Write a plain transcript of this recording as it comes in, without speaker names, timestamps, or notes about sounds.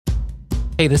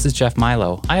Hey, this is Jeff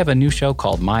Milo. I have a new show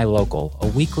called My Local, a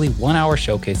weekly 1-hour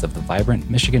showcase of the vibrant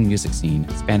Michigan music scene,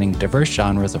 spanning diverse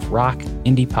genres of rock,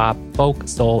 indie pop, folk,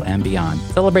 soul, and beyond.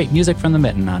 Celebrate music from the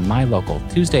mitten on My Local,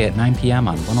 Tuesday at 9 p.m.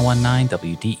 on 1019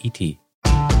 WDET.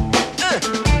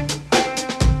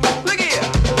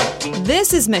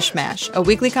 This is Mishmash, a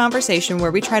weekly conversation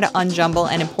where we try to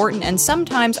unjumble an important and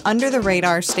sometimes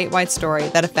under-the-radar statewide story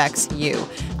that affects you.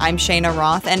 I'm Cheyna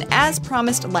Roth, and as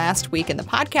promised last week in the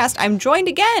podcast, I'm joined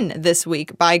again this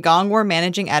week by Gongwer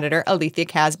managing editor Alethia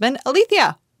Kasban.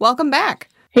 Alethia, welcome back.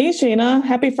 Hey, Cheyna.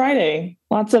 Happy Friday.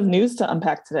 Lots of news to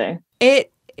unpack today.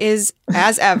 It is,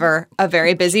 as ever, a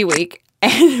very busy week.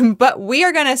 But we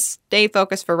are going to stay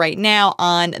focused for right now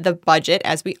on the budget,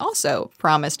 as we also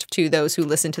promised to those who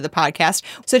listen to the podcast.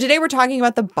 So today we're talking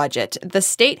about the budget. The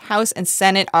state, House, and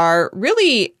Senate are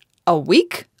really a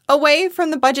week away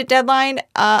from the budget deadline.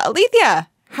 Alethia,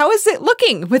 how is it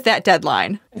looking with that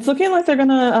deadline? It's looking like they're going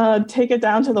to take it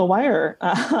down to the wire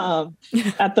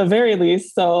at the very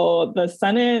least. So the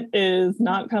Senate is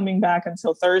not coming back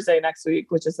until Thursday next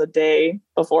week, which is a day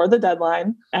before the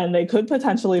deadline. And they could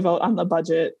potentially vote on the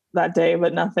budget that day,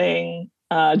 but nothing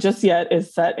just yet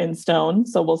is set in stone.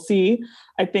 So we'll see.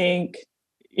 I think,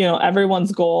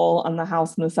 everyone's goal on the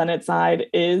House and the Senate side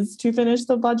is to finish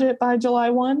the budget by July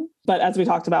 1. But as we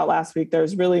talked about last week,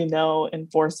 there's really no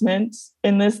enforcement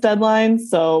in this deadline.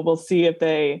 So we'll see if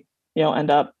they, end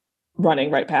up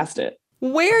running right past it.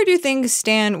 Where do things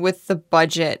stand with the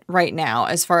budget right now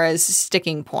as far as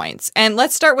sticking points? And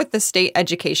let's start with the state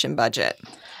education budget.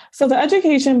 So the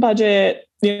education budget,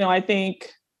 I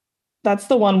think that's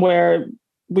the one where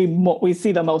we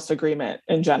see the most agreement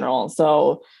in general.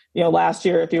 So, last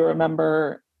year, if you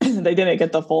remember, they didn't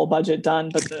get the full budget done,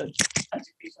 but the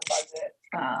education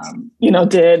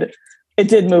budget,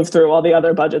 did move through. All the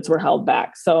other budgets were held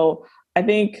back. So I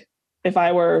think if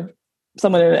I were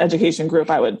someone in an education group,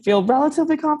 I would feel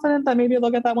relatively confident that maybe they'll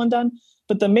get that one done.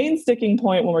 But the main sticking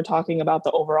point when we're talking about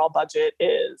the overall budget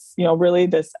is, really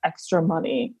this extra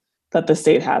money that the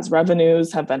state has.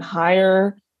 Revenues have been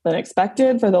higher than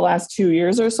expected for the last 2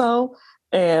 years or so.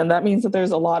 And that means that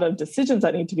there's a lot of decisions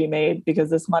that need to be made because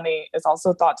this money is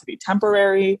also thought to be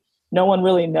temporary. No one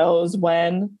really knows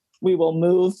when we will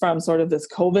move from sort of this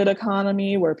COVID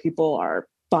economy where people are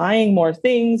buying more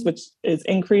things, which is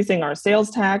increasing our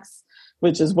sales tax,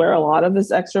 which is where a lot of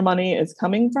this extra money is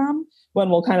coming from, when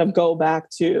we'll kind of go back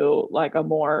to like a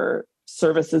more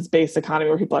services-based economy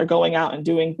where people are going out and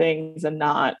doing things and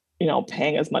not,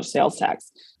 paying as much sales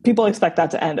tax. People expect that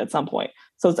to end at some point.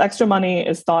 So this extra money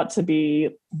is thought to be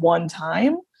one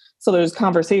time. So there's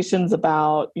conversations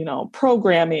about,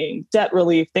 programming, debt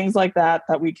relief, things like that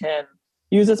we can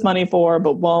use this money for,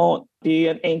 but won't be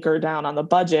an anchor down on the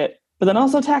budget. But then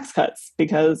also tax cuts,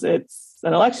 because it's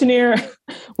an election year.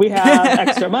 We have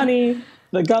extra money.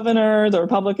 The governor, the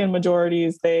Republican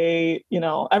majorities, they,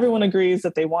 everyone agrees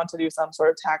that they want to do some sort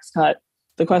of tax cut.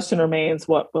 The question remains,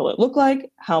 what will it look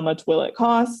like? How much will it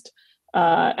cost?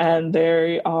 And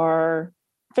they are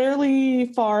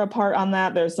fairly far apart on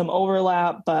that. There's some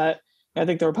overlap, but I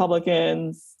think the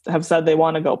Republicans have said they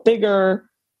want to go bigger.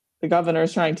 The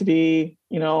governor's trying to be,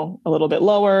 a little bit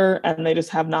lower, and they just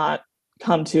have not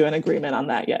come to an agreement on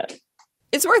that yet.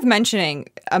 It's worth mentioning,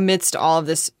 amidst all of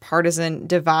this partisan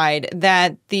divide,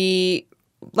 that the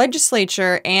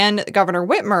legislature and Governor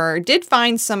Whitmer did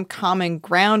find some common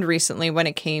ground recently when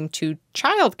it came to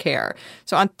childcare.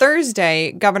 So on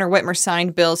Thursday, Governor Whitmer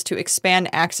signed bills to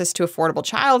expand access to affordable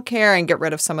childcare and get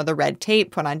rid of some of the red tape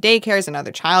put on daycares and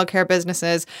other childcare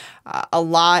businesses. A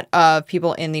lot of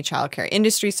people in the childcare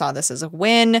industry saw this as a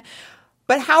win.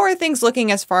 But how are things looking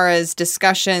as far as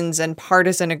discussions and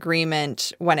partisan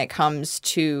agreement when it comes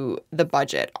to the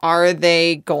budget? Are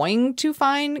they going to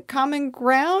find common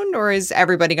ground, or is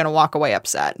everybody going to walk away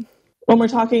upset? When we're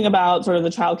talking about sort of the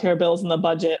childcare bills in the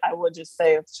budget, I would just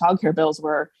say the childcare bills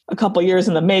were a couple years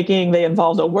in the making. They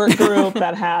involved a work group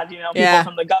that had, people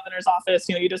from the governor's office.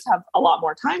 You just have a lot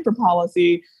more time for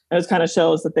policy. And it kind of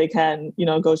shows that they can,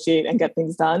 negotiate and get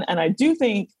things done. And I do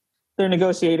think they're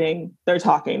negotiating, they're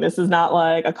talking. This is not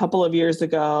like a couple of years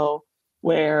ago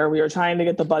where we were trying to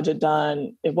get the budget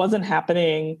done. It wasn't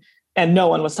happening and no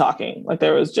one was talking. Like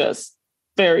there was just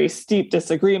very steep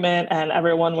disagreement and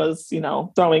everyone was,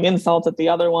 throwing insults at the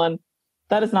other one.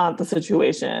 That is not the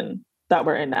situation that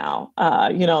we're in now.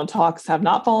 Talks have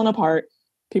not fallen apart.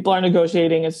 People are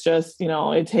negotiating. It's just,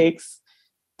 it takes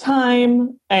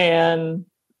time and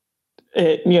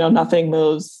nothing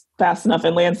moves fast enough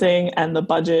in Lansing, and the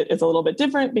budget is a little bit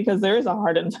different because there is a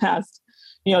hard and fast,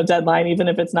 deadline. Even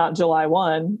if it's not July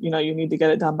 1, you need to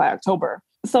get it done by October.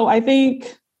 So I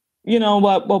think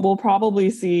what we'll probably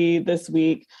see this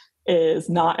week is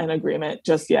not an agreement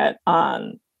just yet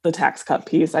on the tax cut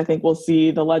piece. I think we'll see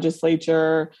the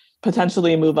legislature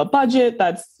potentially move a budget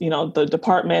that's, the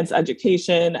department's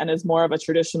education and is more of a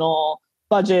traditional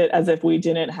budget, as if we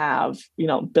didn't have,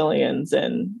 billions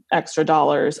in extra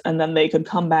dollars. And then they could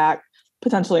come back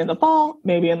potentially in the fall,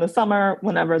 maybe in the summer,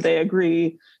 whenever they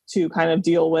agree to kind of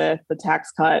deal with the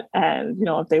tax cut. And,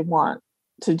 if they want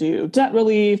to do debt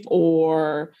relief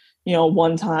or,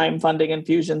 one-time funding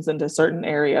infusions into certain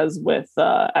areas with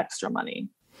extra money.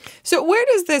 So where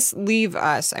does this leave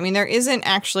us? I mean, there isn't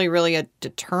actually really a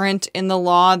deterrent in the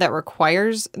law that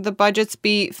requires the budgets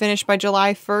be finished by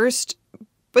July 1st,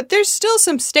 but there's still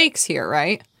some stakes here,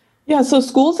 right? Yeah, so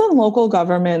schools and local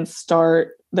governments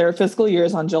start their fiscal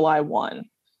years on July 1.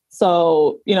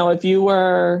 So, if you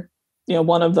were,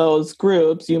 one of those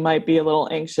groups, you might be a little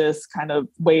anxious, kind of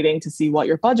waiting to see what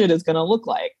your budget is going to look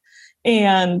like.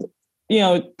 And,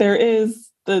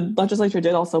 the legislature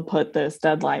did also put this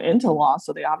deadline into law.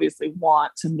 So they obviously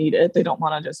want to meet it. They don't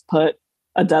want to just put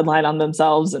a deadline on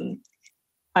themselves and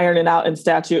iron it out in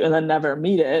statute and then never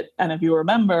meet it. And if you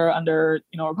remember under,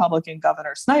 Republican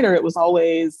Governor Snyder, it was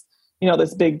always,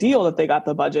 this big deal that they got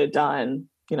the budget done,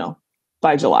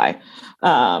 by July.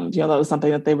 That was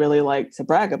something that they really like to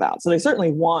brag about. So they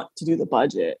certainly want to do the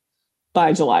budget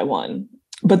by July 1,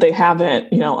 but they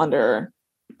haven't, under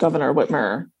Governor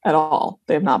Whitmer at all.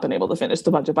 They have not been able to finish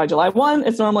the budget by July 1.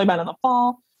 It's normally been in the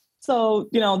fall. So,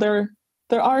 there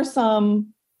are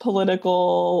some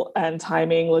political and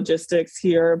timing logistics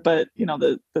here, but,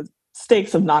 the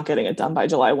stakes of not getting it done by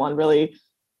July 1 really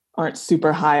aren't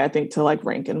super high, I think, to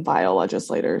rank and file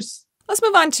legislators. Let's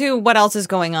move on to what else is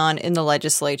going on in the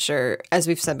legislature. As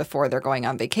we've said before, they're going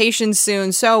on vacation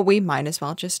soon, so we might as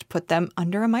well just put them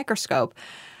under a microscope.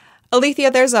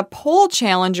 Alethia, there's a poll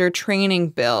challenger training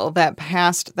bill that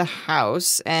passed the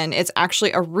House, and it's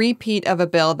actually a repeat of a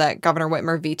bill that Governor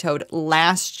Whitmer vetoed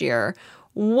last year.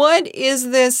 What is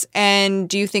this, and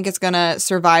do you think it's going to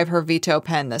survive her veto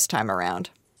pen this time around?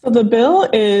 So the bill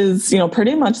is,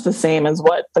 pretty much the same as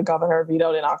what the governor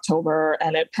vetoed in October,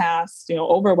 and it passed,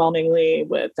 overwhelmingly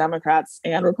with Democrats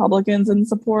and Republicans in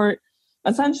support.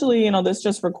 Essentially, this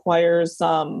just requires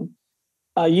some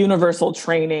universal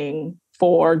training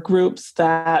for groups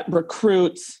that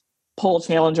recruit poll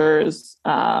challengers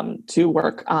to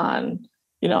work on,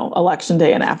 election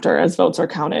day and after as votes are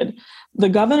counted. The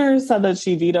governor said that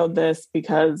she vetoed this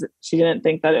because she didn't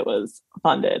think that it was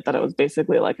funded, that it was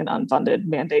basically like an unfunded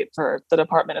mandate for the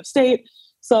Department of State.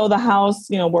 So the House,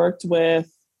 worked with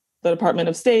the Department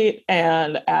of State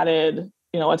and added,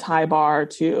 a tie bar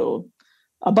to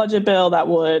a budget bill that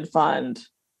would fund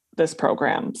this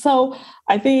program. So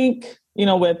I think,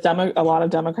 with a lot of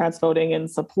Democrats voting in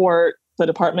support, the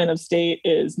Department of State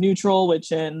is neutral,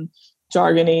 which in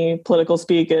jargony political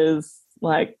speak is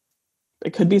like,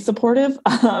 it could be supportive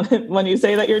when you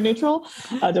say that you're neutral.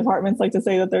 Departments like to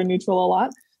say that they're neutral a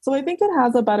lot. So I think it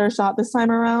has a better shot this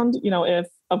time around, if,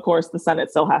 of course, the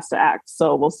Senate still has to act.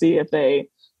 So we'll see if they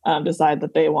decide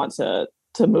that they want to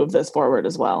move this forward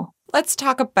as well. Let's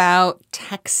talk about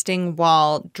texting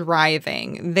while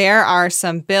driving. There are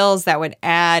some bills that would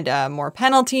add more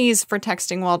penalties for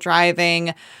texting while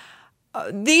driving.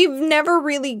 They've never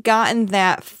really gotten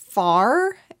that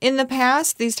far in the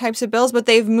past, these types of bills, but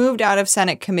they've moved out of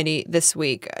Senate committee this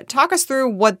week. Talk us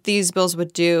through what these bills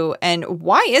would do and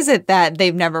why is it that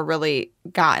they've never really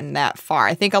gotten that far?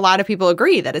 I think a lot of people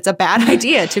agree that it's a bad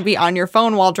idea to be on your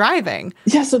phone while driving.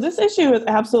 Yeah, so this issue is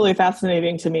absolutely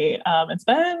fascinating to me. It's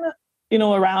been,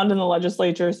 around in the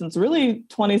legislature since really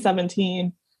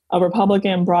 2017. A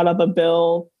Republican brought up a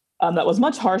bill that was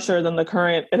much harsher than the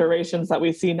current iterations that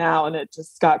we see now, and it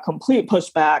just got complete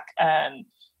pushback and,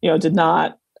 did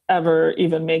not ever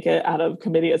even make it out of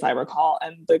committee, as I recall.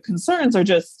 And the concerns are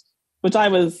just, which I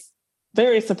was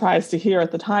very surprised to hear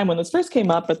at the time when this first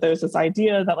came up, that there's this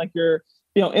idea that you're,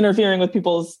 interfering with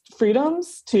people's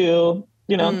freedoms to,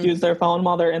 use their phone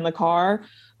while they're in the car.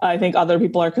 I think other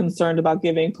people are concerned about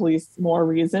giving police more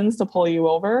reasons to pull you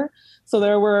over. So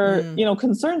there were,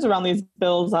 concerns around these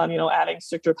bills on, adding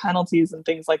stricter penalties and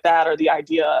things like that, or the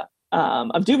idea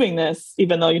of doing this,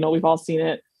 even though, we've all seen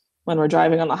it when we're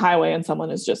driving on the highway and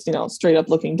someone is just, straight up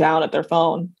looking down at their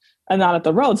phone and not at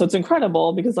the road. So it's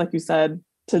incredible because, like you said,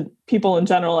 to people in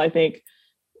general, I think,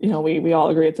 we all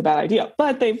agree it's a bad idea.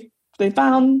 But they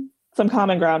found some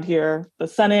common ground here. The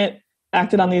Senate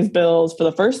acted on these bills for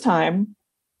the first time.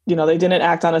 They didn't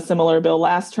act on a similar bill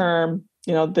last term.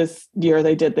 This year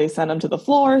they did. They sent them to the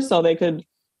floor so they could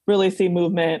really see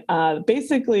movement.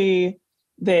 Basically,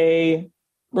 they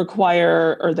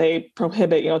require or they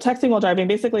prohibit, texting while driving,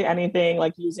 basically anything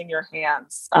like using your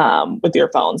hands with your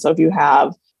phone. So if you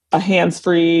have a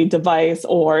hands-free device,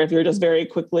 or if you're just very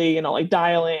quickly, like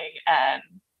dialing and,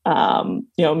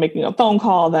 making a phone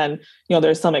call, then,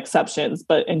 there's some exceptions.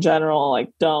 But in general, like,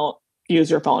 don't use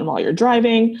your phone while you're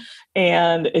driving.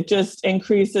 And it just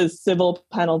increases civil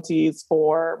penalties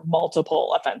for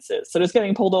multiple offenses. So just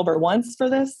getting pulled over once for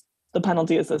this, the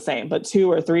penalty is the same, but 2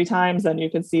 or 3 times, then you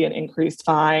could see an increased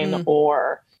fine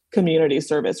or community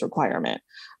service requirement.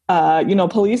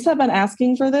 Police have been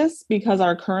asking for this because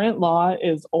our current law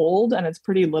is old and it's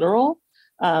pretty literal.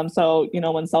 So,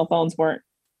 when cell phones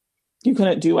you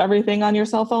couldn't do everything on your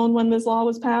cell phone when this law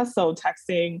was passed. So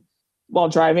texting while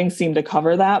driving seemed to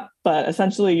cover that. But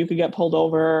essentially you could get pulled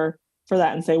over for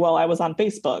that and say, well, I was on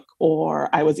Facebook or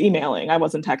I was emailing, I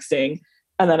wasn't texting,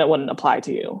 and then it wouldn't apply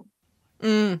to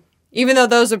you. Even though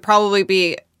those would probably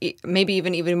be maybe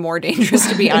even more dangerous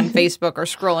to be on Facebook or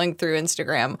scrolling through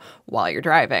Instagram while you're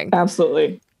driving.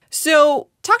 Absolutely. So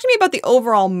talk to me about the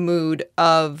overall mood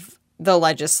of the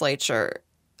legislature.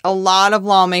 A lot of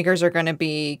lawmakers are going to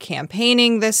be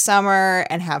campaigning this summer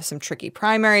and have some tricky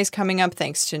primaries coming up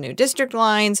thanks to new district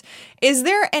lines. Is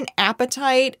there an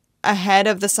appetite ahead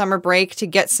of the summer break to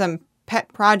get some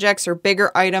pet projects or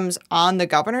bigger items on the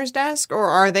governor's desk, or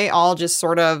are they all just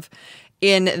sort of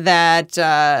in that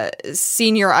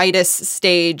senioritis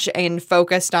stage and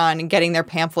focused on getting their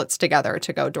pamphlets together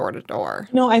to go door to door?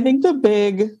 I think the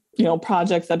big,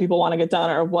 projects that people want to get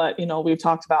done are what, we've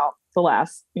talked about the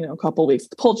last, couple of weeks.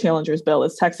 The poll challengers bill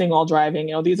is texting while driving.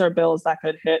 These are bills that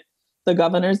could hit the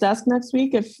governor's desk next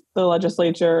week if the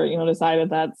legislature, decided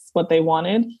that's what they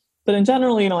wanted. But in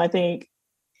general, I think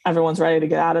everyone's ready to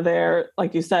get out of there.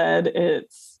 Like you said,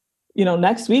 it's,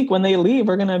 next week when they leave,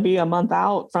 we're going to be a month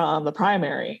out from the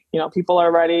primary. People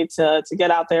are ready to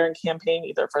get out there and campaign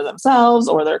either for themselves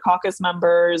or their caucus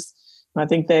members. And I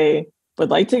think they would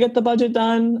like to get the budget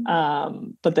done,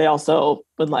 but they also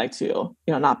would like to,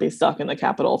 not be stuck in the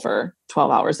Capitol for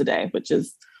 12 hours a day, which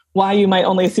is why you might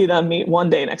only see them meet one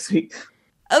day next week.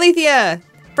 Alethia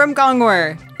from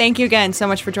Gongwer, thank you again so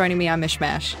much for joining me on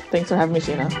Mishmash. Thanks for having me,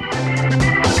 Cheyna.